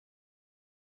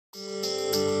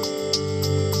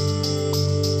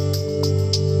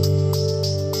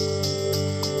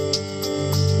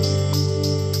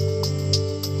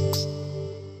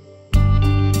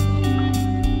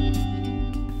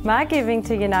My giving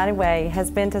to United Way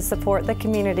has been to support the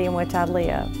community in which I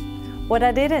live. What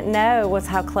I didn't know was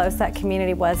how close that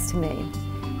community was to me.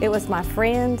 It was my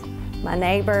friend, my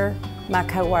neighbor, my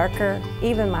coworker,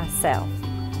 even myself.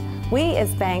 We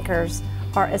as bankers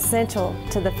are essential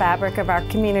to the fabric of our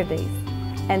communities,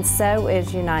 and so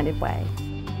is United Way.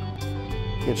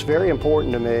 It's very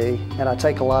important to me, and I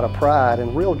take a lot of pride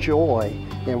and real joy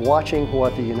in watching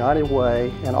what the United Way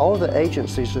and all of the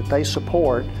agencies that they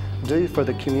support do for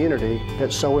the community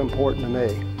that's so important to me.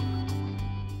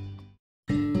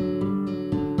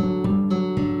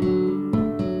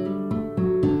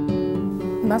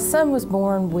 My son was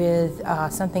born with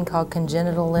something called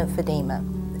congenital lymphedema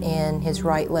in his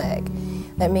right leg.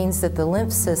 That means that the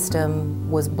lymph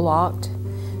system was blocked,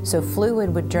 so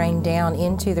fluid would drain down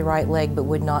into the right leg but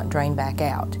would not drain back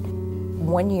out.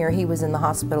 1 year he was in the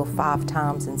hospital 5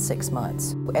 times in 6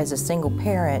 months. As a single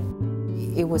parent,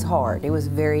 it was hard. It was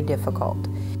very difficult.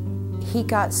 He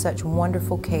got such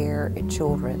wonderful care at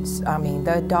Children's. I mean,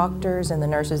 the doctors and the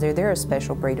nurses there, they're a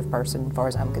special breed of person as far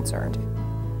as I'm concerned.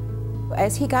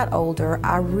 As he got older,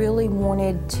 I really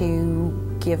wanted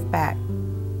to give back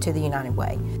to the United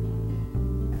Way.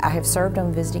 I have served on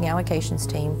the visiting allocations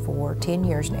team for 10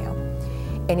 years now,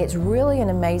 and it's really an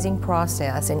amazing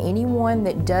process, and anyone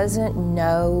that doesn't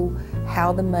know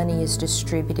how the money is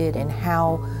distributed and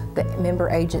how the member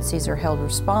agencies are held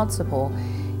responsible,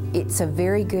 it's a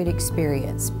very good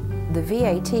experience. The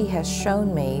VAT has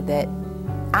shown me that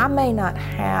I may not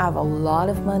have a lot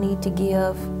of money to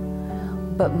give,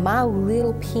 but my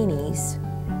little pennies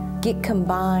get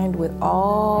combined with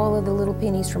all of the little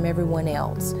pennies from everyone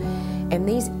else. And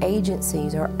these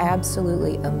agencies are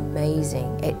absolutely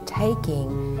amazing at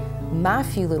taking my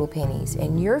few little pennies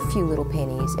and your few little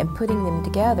pennies and putting them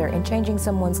together and changing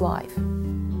someone's life.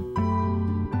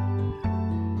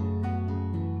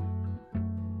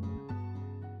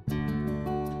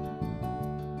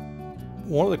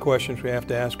 One of the questions we have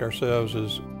to ask ourselves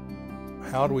is,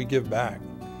 how do we give back?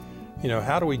 You know,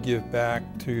 how do we give back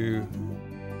to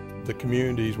the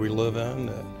communities we live in,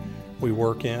 that we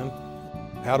work in?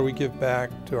 How do we give back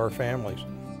to our families?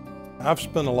 I've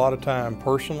spent a lot of time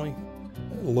personally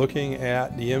looking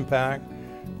at the impact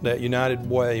that United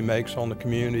Way makes on the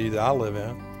community that I live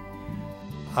in.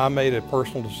 I made a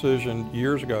personal decision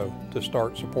years ago to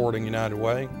start supporting United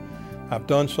Way. I've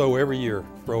done so every year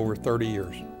for over 30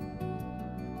 years.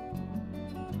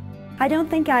 I don't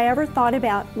think I ever thought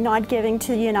about not giving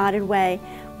to the United Way.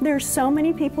 There's so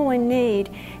many people in need,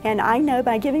 and I know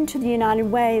by giving to the United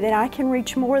Way that I can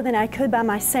reach more than I could by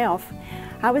myself.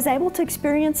 I was able to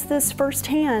experience this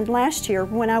firsthand last year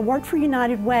when I worked for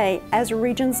United Way as a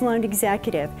Regions Loan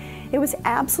Executive. It was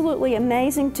absolutely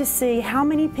amazing to see how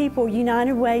many people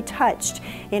United Way touched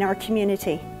in our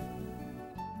community.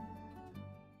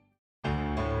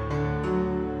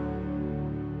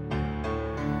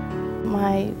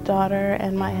 My daughter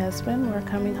and my husband were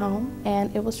coming home,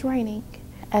 and it was raining.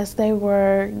 As they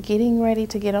were getting ready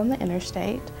to get on the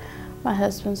interstate, my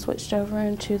husband switched over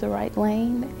into the right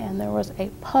lane, and there was a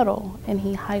puddle, and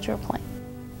he hydroplaned.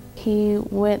 He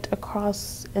went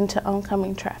across into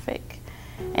oncoming traffic,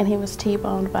 and he was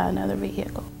T-boned by another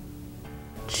vehicle.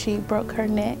 She broke her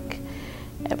neck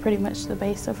at pretty much the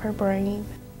base of her brain,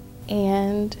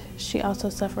 and she also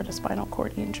suffered a spinal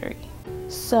cord injury.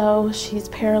 So she's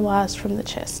paralyzed from the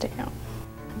chest down.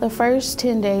 The first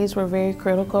 10 days were very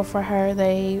critical for her.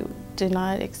 They did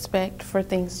not expect for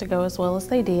things to go as well as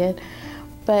they did.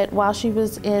 But while she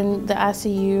was in the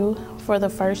ICU for the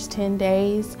first 10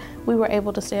 days, we were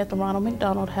able to stay at the Ronald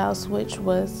McDonald House, which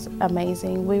was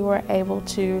amazing. We were able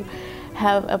to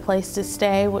have a place to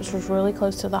stay, which was really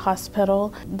close to the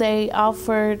hospital. They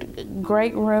offered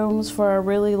great rooms for a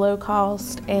really low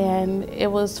cost, and it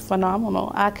was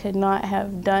phenomenal. I could not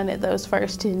have done it those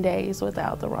first 10 days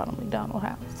without the Ronald McDonald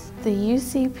House. The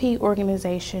UCP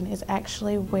organization is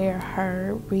actually where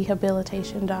her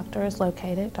rehabilitation doctor is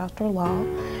located, Dr. Law,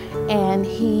 and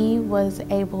he was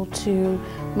able to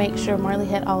make sure Marley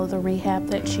had all of the rehab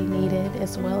that she needed,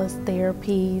 as well as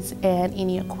therapies and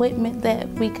any equipment that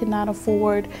we could not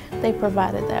afford. They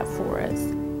provided that for us.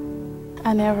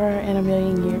 I never in a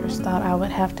million years thought I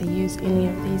would have to use any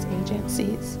of these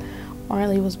agencies.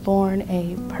 Marley was born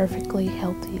a perfectly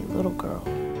healthy little girl.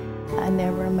 I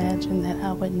never imagined that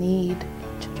I would need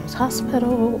Children's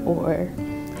Hospital or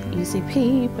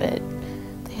UCP, but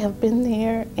they have been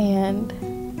there, and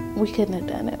we couldn't have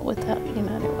done it without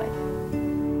United Way.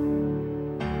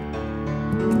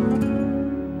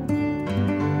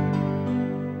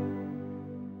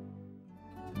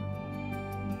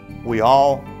 We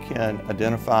all can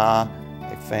identify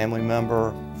a family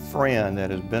member, friend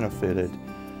that has benefited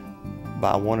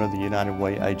by one of the United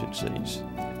Way agencies.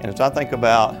 And as I think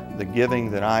about the giving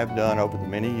that I've done over the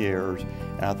many years,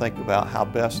 and I think about how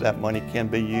best that money can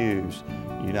be used,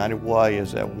 United Way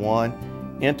is that one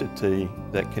entity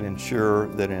that can ensure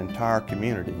that an entire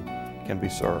community can be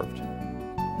served.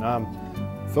 And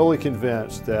I'm fully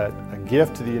convinced that a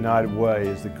gift to the United Way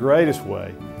is the greatest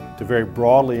way to very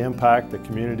broadly impact the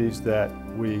communities that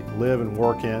we live and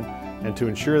work in, and to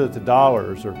ensure that the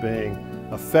dollars are being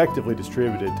effectively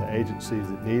distributed to agencies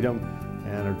that need them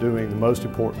and are doing the most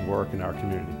important work in our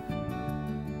community.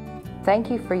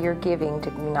 Thank you for your giving to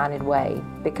United Way.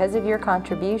 Because of your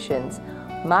contributions,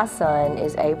 my son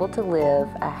is able to live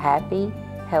a happy,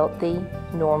 healthy,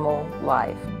 normal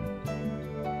life.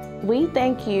 We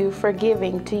thank you for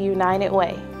giving to United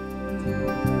Way.